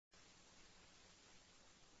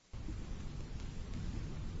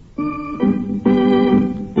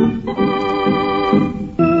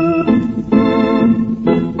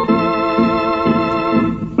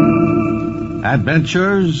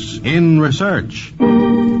Adventures in Research.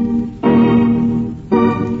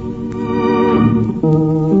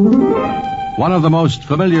 One of the most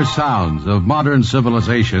familiar sounds of modern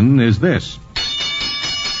civilization is this.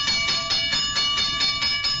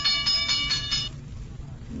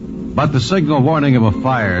 But the signal warning of a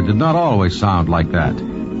fire did not always sound like that.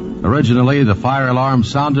 Originally, the fire alarm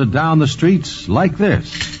sounded down the streets like this.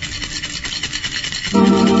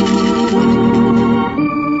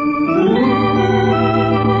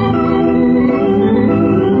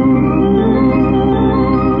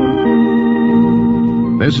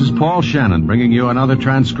 This is Paul Shannon bringing you another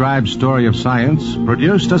transcribed story of science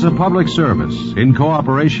produced as a public service in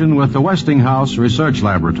cooperation with the Westinghouse Research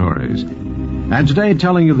Laboratories. And today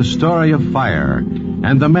telling you the story of fire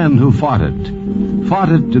and the men who fought it. Fought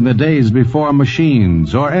it in the days before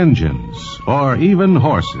machines or engines or even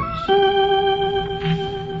horses.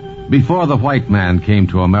 Before the white man came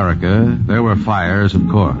to America, there were fires, of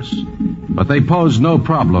course. But they posed no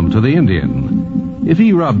problem to the Indian. If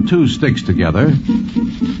he rubbed two sticks together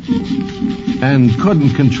and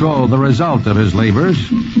couldn't control the result of his labors,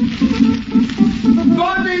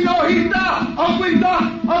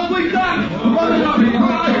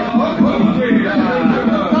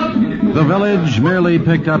 the village merely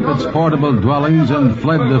picked up its portable dwellings and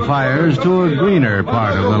fled the fires to a greener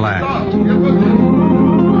part of the land.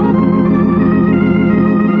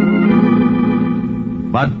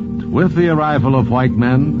 But with the arrival of white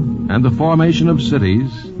men and the formation of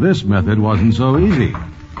cities, this method wasn't so easy.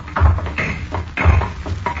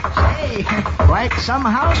 Say, quite some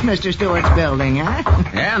house Mr. Stewart's building, huh?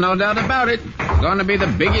 Yeah, no doubt about it. Going to be the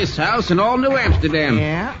biggest house in all New Amsterdam.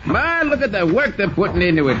 Yeah? My, look at the work they're putting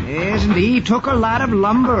into it. Isn't he? Took a lot of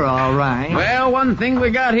lumber, all right. Well, one thing we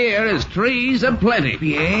got here is trees aplenty.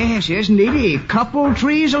 Yes, indeed. A couple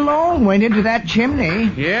trees alone went into that chimney.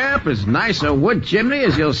 Yep, as nice a wood chimney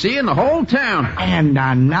as you'll see in the whole town. And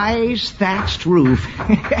a nice thatched roof.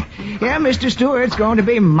 Yeah, Mr. Stewart's going to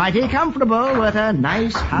be mighty comfortable with a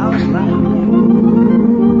nice house like that.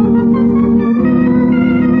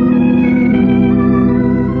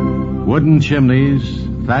 Wooden chimneys,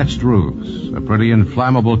 thatched roofs, a pretty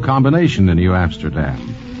inflammable combination in New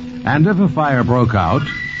Amsterdam. And if a fire broke out...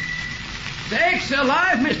 Sakes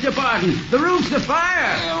alive, Mr. Barton! The roof's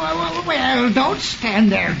afire! Well, don't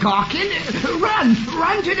stand there gawking. Run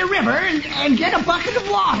to the river and get a bucket of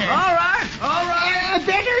water. All right.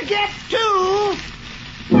 Better get two.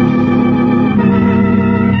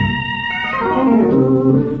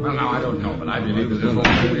 Well, now, I don't know, but I believe this is all.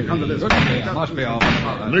 We come to this. It must be all.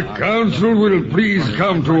 The council will please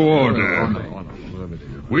come to order.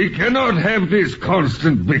 We cannot have this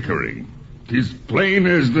constant bickering. 'Tis plain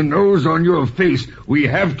as the nose on your face. We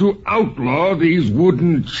have to outlaw these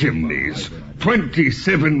wooden chimneys.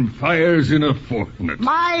 27 fires in a fortnight.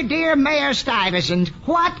 My dear Mayor Stuyvesant,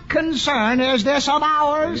 what concern is this of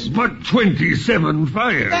ours? But 27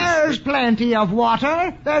 fires. There's plenty of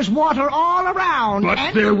water. There's water all around.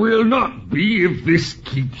 But there will not be if this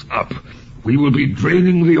keeps up. We will be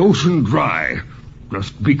draining the ocean dry.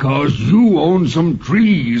 Just because you own some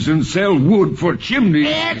trees and sell wood for chimneys...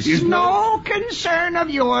 It's no concern of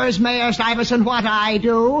yours, Mayor Stuyvesant, what I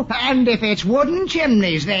do. And if it's wooden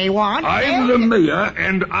chimneys they want... I'm the mayor,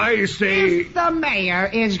 and I say... If the mayor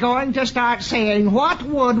is going to start saying what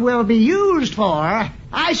wood will be used for,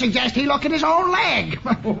 I suggest he look at his own leg.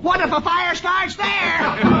 What if a fire starts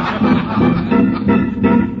there?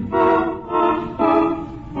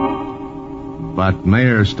 But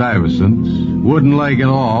Mayor Stuyvesant, wooden leg and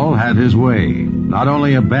all, had his way. Not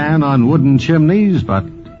only a ban on wooden chimneys, but...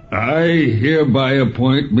 I hereby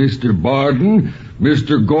appoint Mr. Barden,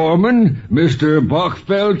 Mr. Gorman, Mr.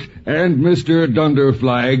 Bachfeld, and Mr.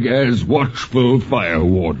 Dunderflag as watchful fire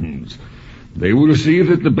wardens. They will see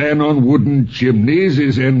that the ban on wooden chimneys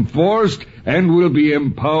is enforced and will be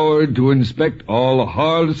empowered to inspect all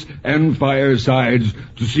hearths and firesides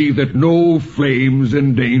to see that no flames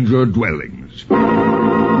endanger dwellings. Get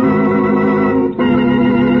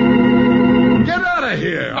out of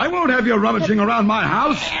here! I won't have you rummaging around my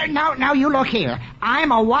house. Now, you look here.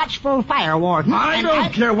 I'm a watchful fire warden. I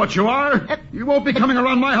don't care what you are. You won't be coming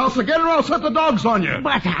around my house again, or I'll set the dogs on you.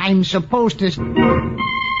 But I'm supposed to...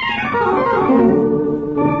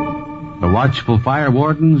 The watchful fire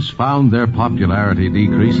wardens found their popularity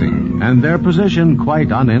decreasing and their position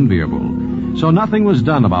quite unenviable. So nothing was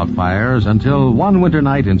done about fires until one winter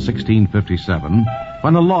night in 1657,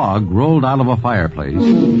 when a log rolled out of a fireplace.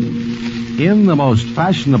 In the most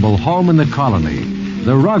fashionable home in the colony,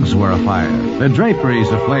 the rugs were afire, the draperies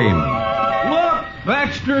aflame.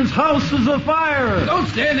 Baxter's house is afire. Don't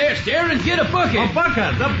stand there staring. Get a bucket. A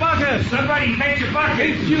bucket. Somebody fetch a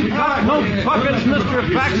bucket. You got no buckets,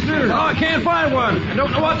 Mr. Baxter. Oh, I can't find one. I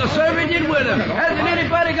don't know what the servant did with them. Hasn't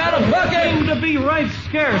anybody got a bucket? Seem to be right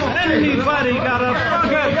scarce. Anybody got a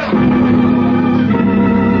bucket?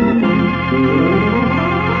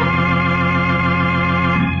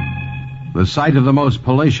 The sight of the most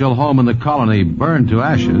palatial home in the colony burned to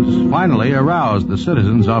ashes finally aroused the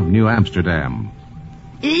citizens of New Amsterdam.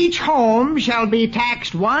 Each home shall be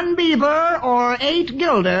taxed 1 beaver or 8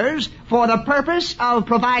 guilders for the purpose of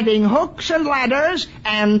providing hooks and ladders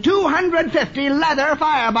and 250 leather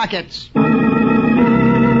fire buckets.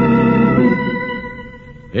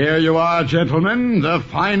 Here you are, gentlemen, the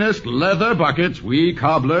finest leather buckets we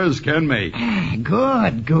cobblers can make.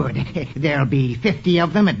 Good. There'll be 50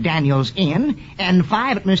 of them at Daniel's Inn, and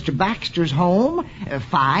 5 at Mr. Baxter's home,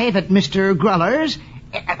 5 at Mr. Gruller's.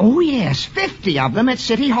 Oh, yes, 50 of them at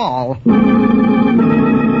City Hall.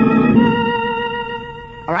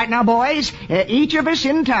 All right, now, boys, each of us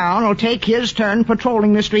in town will take his turn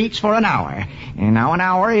patrolling the streets for an hour. Now, an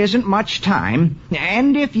hour isn't much time,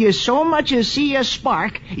 and if you so much as see a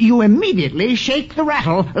spark, you immediately shake the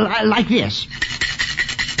rattle like this.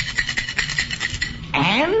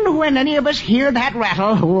 And when any of us hear that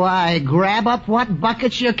rattle, why, grab up what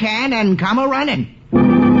buckets you can and come a-running.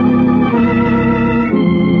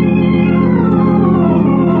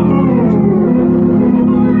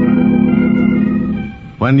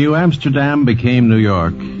 When New Amsterdam became New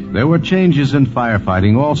York, there were changes in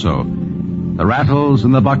firefighting also. The rattles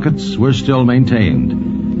and the buckets were still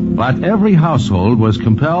maintained, but every household was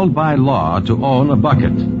compelled by law to own a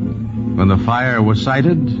bucket. When the fire was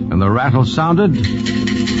sighted and the rattle sounded,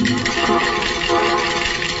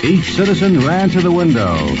 each citizen ran to the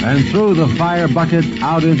window and threw the fire bucket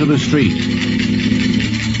out into the street.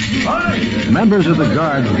 Members of the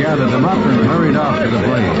guards gathered them up and hurried off to the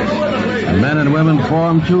blaze. And men and women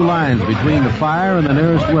formed 2 lines between the fire and the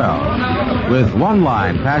nearest well, with one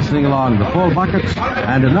line passing along the full buckets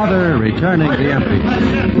and another returning the empty.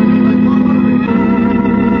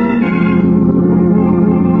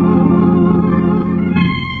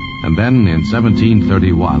 And then, in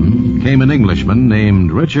 1731, came an Englishman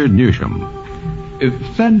named Richard Newsham.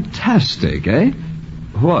 Fantastic, eh?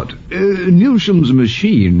 What? Newsham's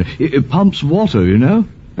machine. It pumps water, you know.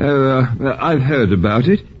 I've heard about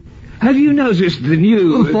it. Have you noticed the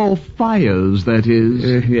new... For fires, that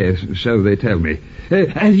is. Yes, so they tell me.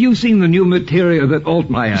 Have you seen the new material that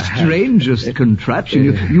Altmaier has? Strangest contraption.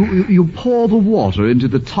 You pour the water into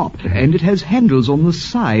the top, and it has handles on the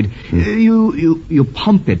side. You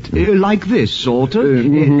pump it, like this, sort of.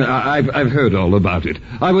 I've heard all about it.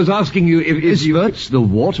 I was asking you if It spurts the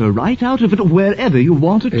water right out of it wherever you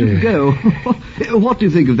want it to go. What do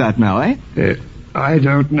you think of that now, eh? I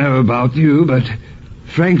don't know about you, but...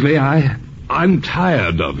 frankly, I'm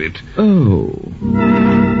tired of it. Oh.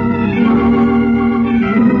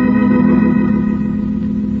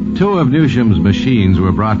 Two of Newsham's machines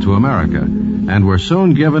were brought to America and were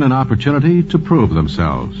soon given an opportunity to prove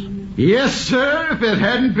themselves. Yes, sir. If it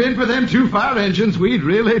hadn't been for them 2 fire engines, we'd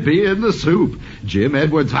really be in the soup. Jim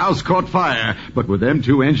Edwards' house caught fire, but with them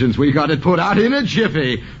 2 engines, we got it put out in a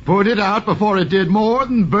jiffy. Put it out before it did more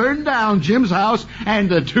than burn down Jim's house and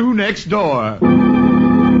the 2 next door.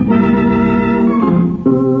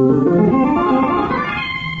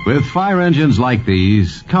 With fire engines like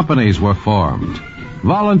these, companies were formed.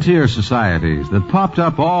 Volunteer societies that popped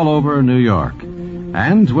up all over New York.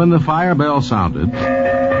 And when the fire bell sounded,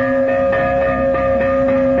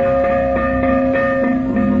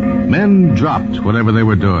 men dropped whatever they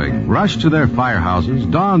were doing, rushed to their firehouses,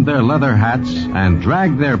 donned their leather hats, and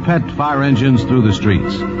dragged their pet fire engines through the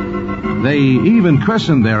streets. They even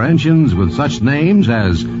christened their engines with such names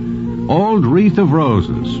as Old Wreath of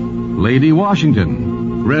Roses, Lady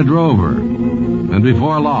Washington, Red Rover. And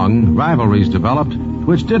before long, rivalries developed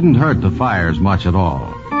which didn't hurt the fires much at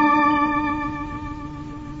all.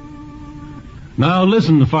 Now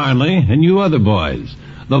listen, Farley, and you other boys.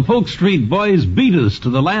 The Polk Street boys beat us to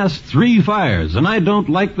the last 3 fires, and I don't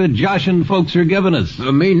like the joshin' folks are giving us.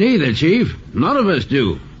 Me neither, Chief. None of us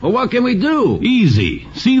do. Well, what can we do? Easy.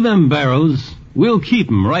 See them barrows? We'll keep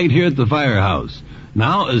 'em right here at the firehouse.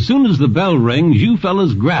 Now, as soon as the bell rings, you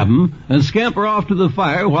fellas grab 'em and scamper off to the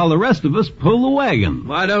fire while the rest of us pull the wagon.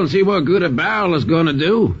 Well, I don't see what good a barrel is going to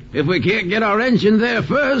do if we can't get our engine there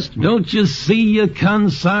first. Don't you see, you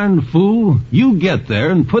consarned fool? You get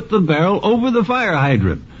there and put the barrel over the fire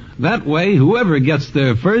hydrant. That way, whoever gets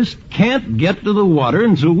there first can't get to the water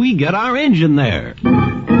until we get our engine there.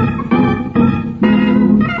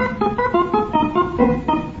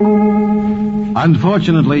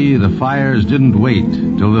 Unfortunately, the fires didn't wait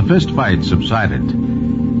till the fistfight subsided.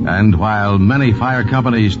 And while many fire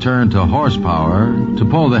companies turned to horsepower to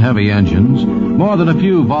pull the heavy engines, more than a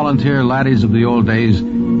few volunteer laddies of the old days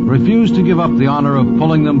refused to give up the honor of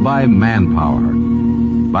pulling them by manpower.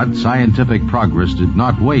 But scientific progress did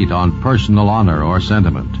not wait on personal honor or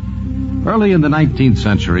sentiment. Early in the 19th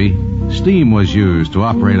century, steam was used to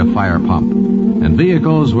operate a fire pump, and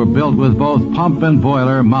vehicles were built with both pump and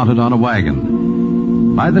boiler mounted on a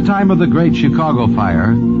wagon. By the time of the Great Chicago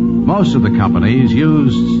Fire, most of the companies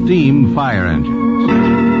used steam fire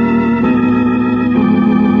engines.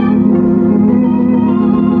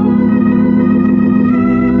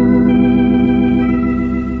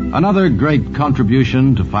 Another great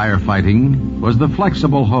contribution to firefighting was the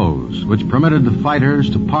flexible hose, which permitted the fighters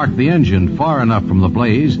to park the engine far enough from the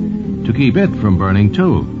blaze to keep it from burning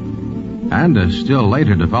too. And a still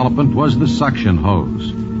later development was the suction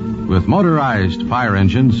hose. With motorized fire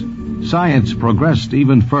engines, science progressed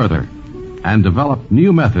even further and developed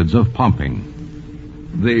new methods of pumping.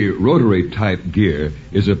 The rotary-type gear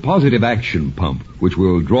is a positive action pump which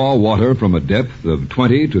will draw water from a depth of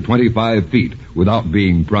 20 to 25 feet without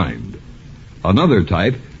being primed. Another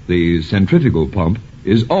type, the centrifugal pump,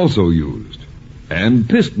 is also used. And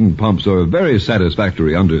piston pumps are very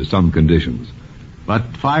satisfactory under some conditions.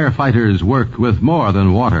 But firefighters work with more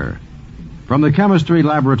than water. From the chemistry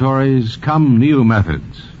laboratories come new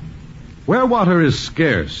methods. Where water is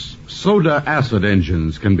scarce, soda acid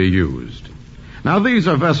engines can be used. Now, these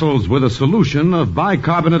are vessels with a solution of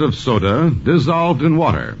bicarbonate of soda dissolved in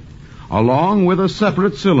water, along with a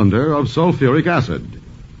separate cylinder of sulfuric acid.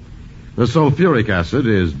 The sulfuric acid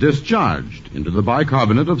is discharged into the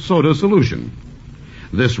bicarbonate of soda solution.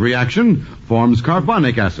 This reaction forms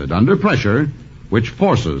carbonic acid under pressure, which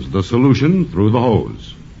forces the solution through the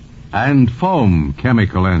hose. And foam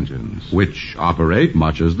chemical engines, which operate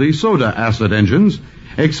much as the soda acid engines,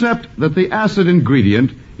 except that the acid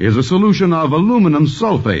ingredient is a solution of aluminum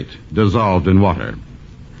sulfate dissolved in water.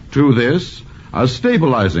 To this, a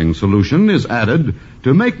stabilizing solution is added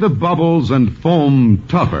to make the bubbles and foam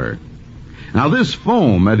tougher. Now, this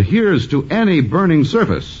foam adheres to any burning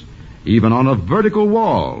surface, even on a vertical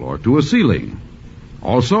wall or to a ceiling.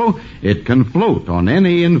 Also, it can float on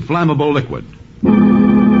any inflammable liquid.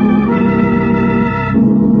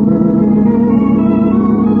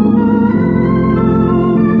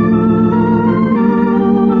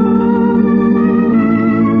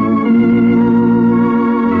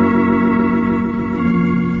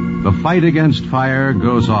 The fight against fire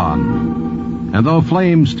goes on. And though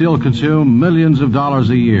flames still consume millions of dollars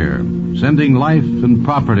a year, sending life and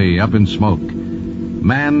property up in smoke,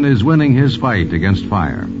 man is winning his fight against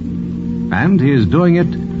fire. And he is doing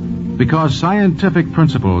it because scientific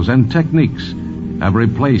principles and techniques have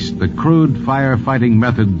replaced the crude firefighting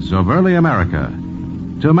methods of early America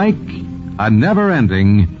to make a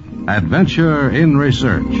never-ending adventure in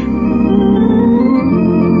research.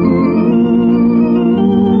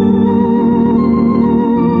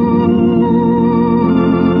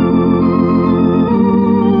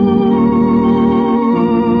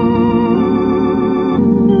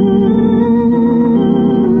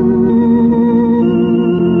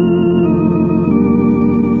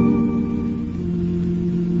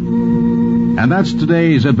 And that's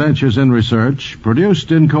today's Adventures in Research,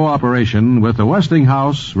 produced in cooperation with the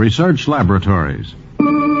Westinghouse Research Laboratories.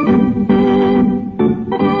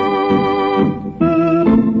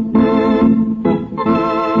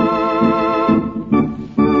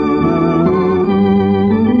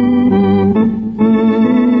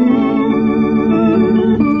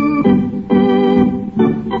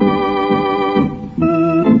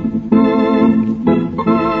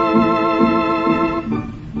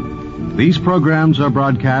 These programs are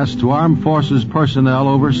broadcast to Armed Forces personnel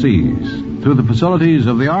overseas through the facilities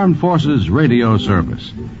of the Armed Forces Radio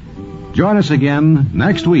Service. Join us again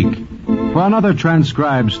next week for another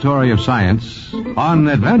transcribed story of science on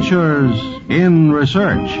Adventures in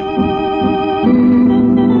Research.